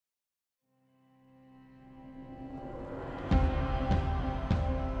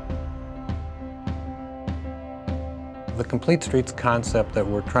The complete streets concept that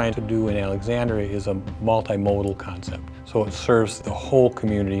we're trying to do in Alexandria is a multimodal concept. So it serves the whole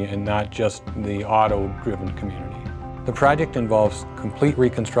community and not just the auto-driven community. The project involves complete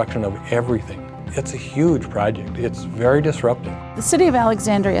reconstruction of everything. It's a huge project. It's very disruptive. The City of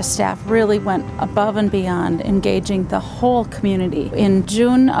Alexandria staff really went above and beyond, engaging the whole community. In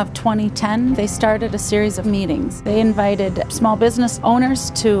June of 2010, they started a series of meetings. They invited small business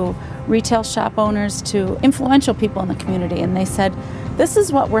owners to retail shop owners to influential people in the community, and they said, this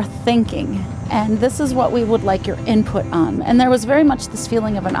is what we're thinking, and this is what we would like your input on. And there was very much this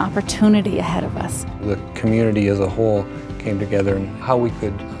feeling of an opportunity ahead of us. The community as a whole came together and how we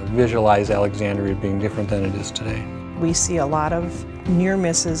could visualize Alexandria being different than it is today. We see a lot of near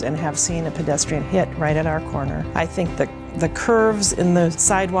misses and have seen a pedestrian hit right at our corner. I think the curves in the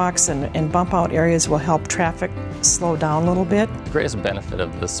sidewalks and bump out areas will help traffic slow down a little bit. The greatest benefit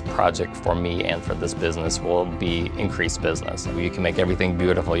of this project for me and for this business will be increased business. You can make everything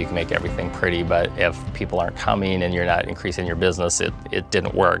beautiful, you can make everything pretty, but if people aren't coming and you're not increasing your business, it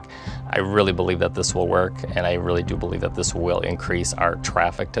didn't work. I really believe that this will work, and I really do believe that this will increase our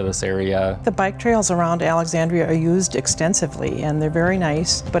traffic to this area. The bike trails around Alexandria are used extensively, and they're very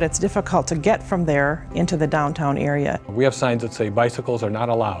nice, but it's difficult to get from there into the downtown area. We have signs that say bicycles are not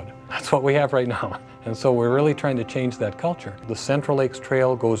allowed. That's what we have right now. And so we're really trying to change that culture. The Central Lakes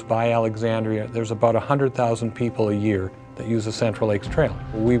Trail goes by Alexandria. There's about 100,000 people a year that use the Central Lakes Trail.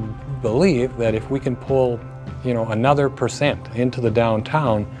 We believe that if we can pull, another percent into the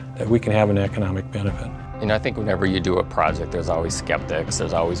downtown, that we can have an economic benefit. I think whenever you do a project, there's always skeptics,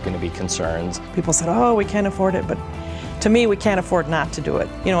 there's always going to be concerns. People said, oh, we can't afford it, but to me, we can't afford not to do it.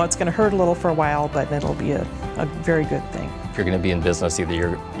 It's going to hurt a little for a while, but it'll be a very good thing. If you're going to be in business,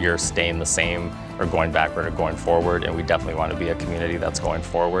 either you're staying the same or going backward or going forward, and we definitely want to be a community that's going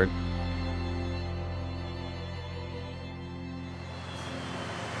forward.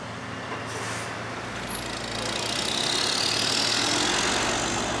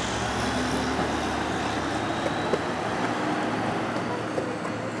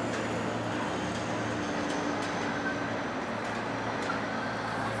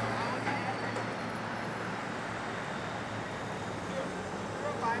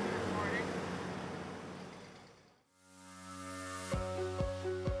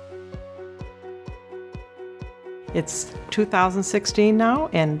 It's 2016 now,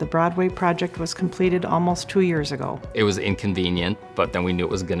 and the Broadway project was completed almost 2 years ago. It was inconvenient, but then we knew it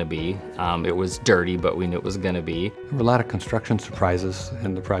was going to be. It was dirty, but we knew it was going to be. There were a lot of construction surprises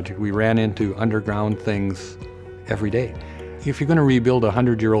in the project. We ran into underground things every day. If you're going to rebuild a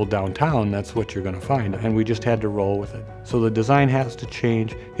 100-year-old downtown, that's what you're going to find, and we just had to roll with it. So the design has to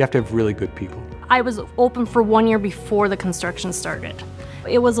change. You have to have really good people. I was open for 1 year before the construction started.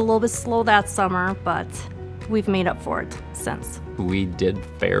 It was a little bit slow that summer, but we've made up for it since. We did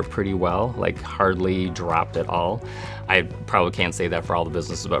fare pretty well, hardly dropped at all. I probably can't say that for all the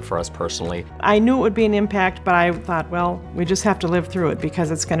businesses, but for us personally. I knew it would be an impact, but I thought, well, we just have to live through it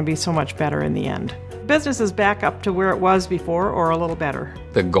because it's going to be so much better in the end. Business is back up to where it was before or a little better.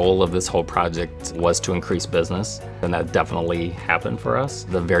 The goal of this whole project was to increase business, and that definitely happened for us.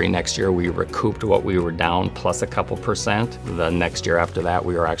 The very next year we recouped what we were down plus a couple percent. The next year after that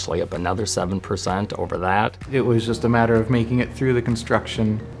we were actually up another 7% over that. It was just a matter of making it through the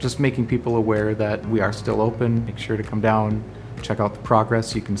construction, just making people aware that we are still open. Make sure to come down, check out the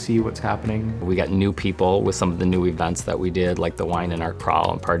progress, you can see what's happening. We got new people with some of the new events that we did, like the Wine and Art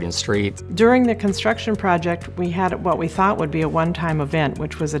Crawl and Party in the Street. During the construction project, we had what we thought would be a one-time event,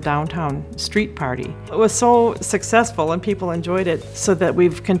 which was a downtown street party. It was so successful and people enjoyed it so that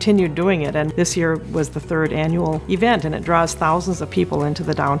we've continued doing it, and this year was the 3rd annual event, and it draws thousands of people into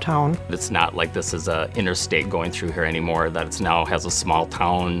the downtown. It's not like this is an interstate going through here anymore, that it now has a small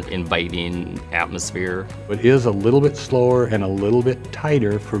town inviting atmosphere. It is a little bit slower and a little bit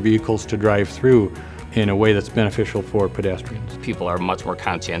tighter for vehicles to drive through in a way that's beneficial for pedestrians. People are much more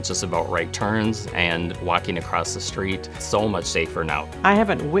conscientious about right turns and walking across the street. So much safer now. I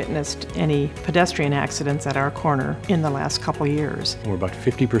haven't witnessed any pedestrian accidents at our corner in the last couple years. We're about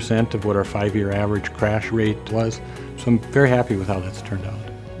 50% of what our 5-year average crash rate was, so I'm very happy with how that's turned out.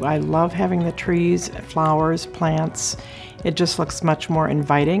 I love having the trees, flowers, plants. It just looks much more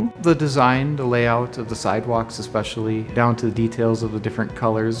inviting. The design, the layout of the sidewalks especially, down to the details of the different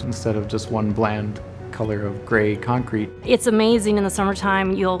colors instead of just one bland color of gray concrete. It's amazing in the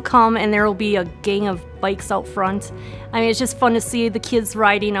summertime. You'll come and there will be a gang of bikes out front. I mean, it's just fun to see the kids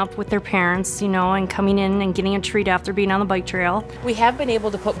riding up with their parents, and coming in and getting a treat after being on the bike trail. We have been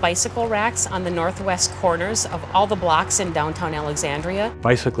able to put bicycle racks on the northwest corners of all the blocks in downtown Alexandria.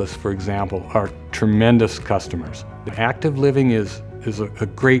 Bicyclists, for example, are tremendous customers. Active living is a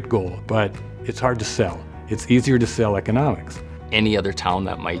great goal, but it's hard to sell. It's easier to sell economics. Any other town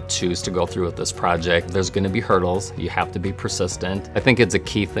that might choose to go through with this project, there's going to be hurdles. You have to be persistent. I think it's a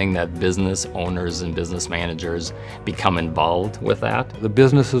key thing that business owners and business managers become involved with that. The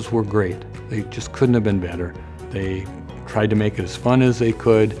businesses were great. They just couldn't have been better. They tried to make it as fun as they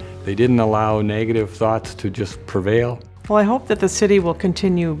could. They didn't allow negative thoughts to just prevail. Well, I hope that the city will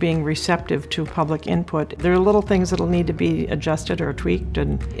continue being receptive to public input. There are little things that'll need to be adjusted or tweaked,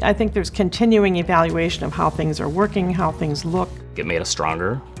 and I think there's continuing evaluation of how things are working, how things look. It made us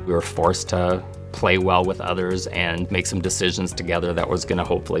stronger. We were forced to play well with others and make some decisions together that was going to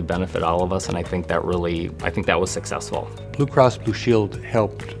hopefully benefit all of us, and I think that was successful. Blue Cross Blue Shield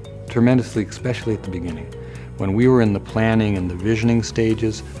helped tremendously, especially at the beginning. When we were in the planning and the visioning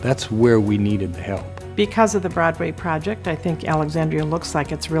stages, that's where we needed the help. Because of the Broadway project, I think Alexandria looks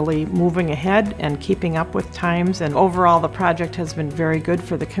like it's really moving ahead and keeping up with times, and overall the project has been very good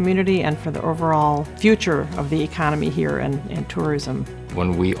for the community and for the overall future of the economy here and tourism.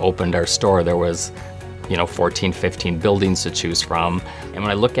 When we opened our store, there was 14, 15 buildings to choose from. And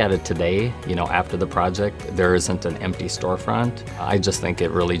when I look at it today, after the project, there isn't an empty storefront. I just think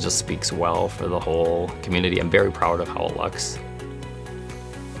it really just speaks well for the whole community. I'm very proud of how it looks.